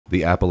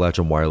The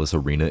Appalachian Wireless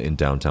Arena in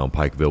downtown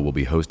Pikeville will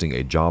be hosting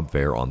a job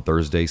fair on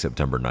Thursday,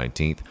 September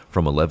 19th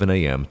from 11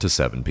 a.m. to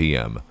 7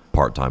 p.m.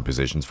 Part-time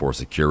positions for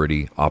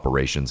security,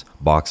 operations,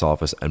 box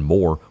office, and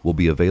more will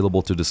be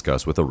available to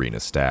discuss with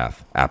arena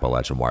staff.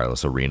 Appalachian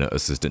Wireless Arena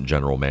Assistant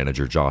General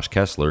Manager Josh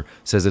Kessler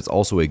says it's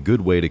also a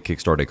good way to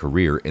kickstart a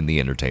career in the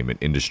entertainment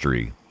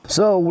industry.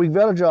 So we've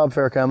got a job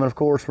fair coming. Of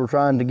course, we're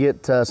trying to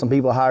get some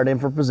people hired in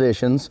for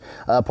positions.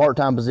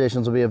 Part-time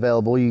positions will be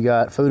available. You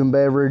got food and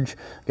beverage,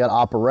 you got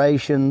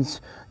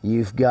operations,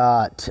 you've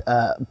got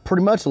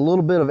pretty much a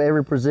little bit of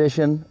every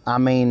position. I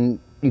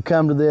mean, you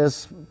come to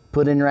this,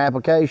 put in your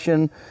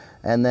application,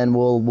 and then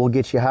we'll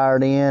get you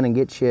hired in and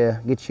get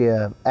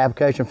your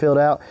application filled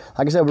out.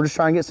 Like I said, we're just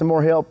trying to get some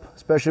more help,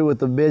 especially with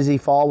the busy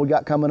fall we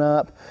got coming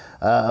up.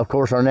 Of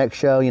course, our next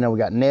show, we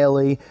got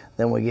Nelly,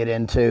 then we get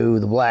into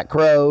the Black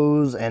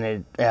Crows,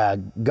 and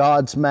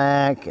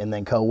Godsmack, and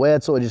then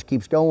Co-Wetzel. It just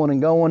keeps going and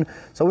going.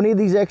 So we need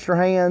these extra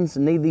hands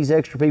and need these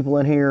extra people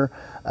in here.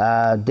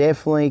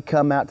 Definitely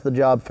come out to the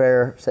job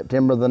fair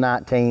September the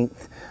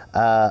 19th,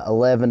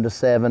 11 to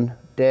 7.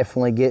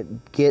 Definitely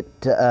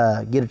get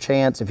a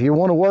chance. If you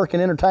want to work in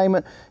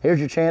entertainment, here's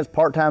your chance.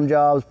 Part-time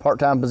jobs,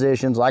 part-time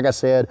positions. Like I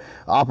said,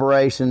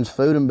 operations,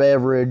 food and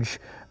beverage,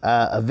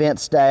 event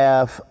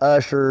staff,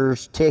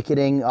 ushers,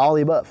 ticketing, all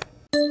the above.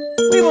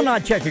 We will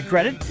not check your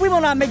credit. We will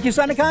not make you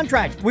sign a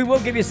contract. We will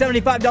give you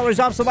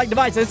 $75 off select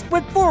devices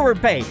with forward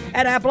pay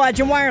at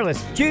Appalachian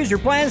Wireless. Choose your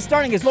plans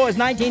starting as low as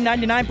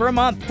 $19.99 per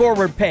month.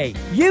 Forward pay.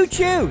 You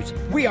choose.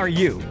 We are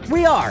you.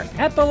 We are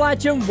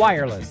Appalachian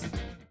Wireless.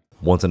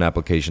 Once an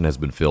application has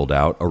been filled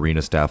out,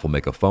 arena staff will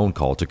make a phone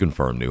call to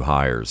confirm new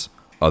hires.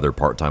 Other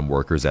part-time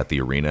workers at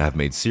the arena have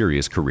made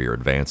serious career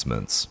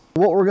advancements.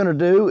 What we're going to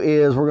do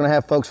is we're going to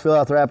have folks fill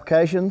out their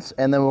applications,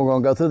 and then we're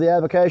going to go through the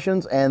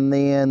applications, and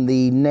then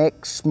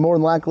more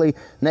than likely,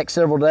 next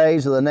several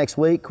days or the next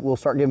week, we'll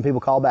start giving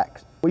people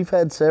callbacks. We've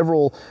had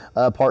several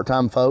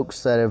part-time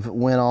folks that have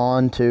went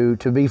on to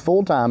be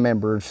full-time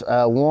members.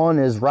 One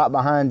is right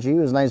behind you.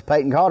 His name's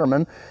Peyton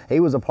Cotterman.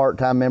 He was a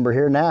part-time member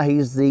here. Now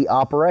he's the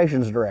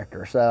operations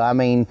director. So, I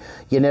mean,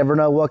 you never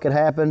know what could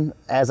happen.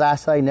 As I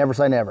say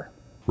never.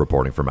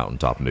 Reporting for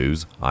Mountaintop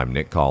News, I'm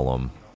Nick Collum.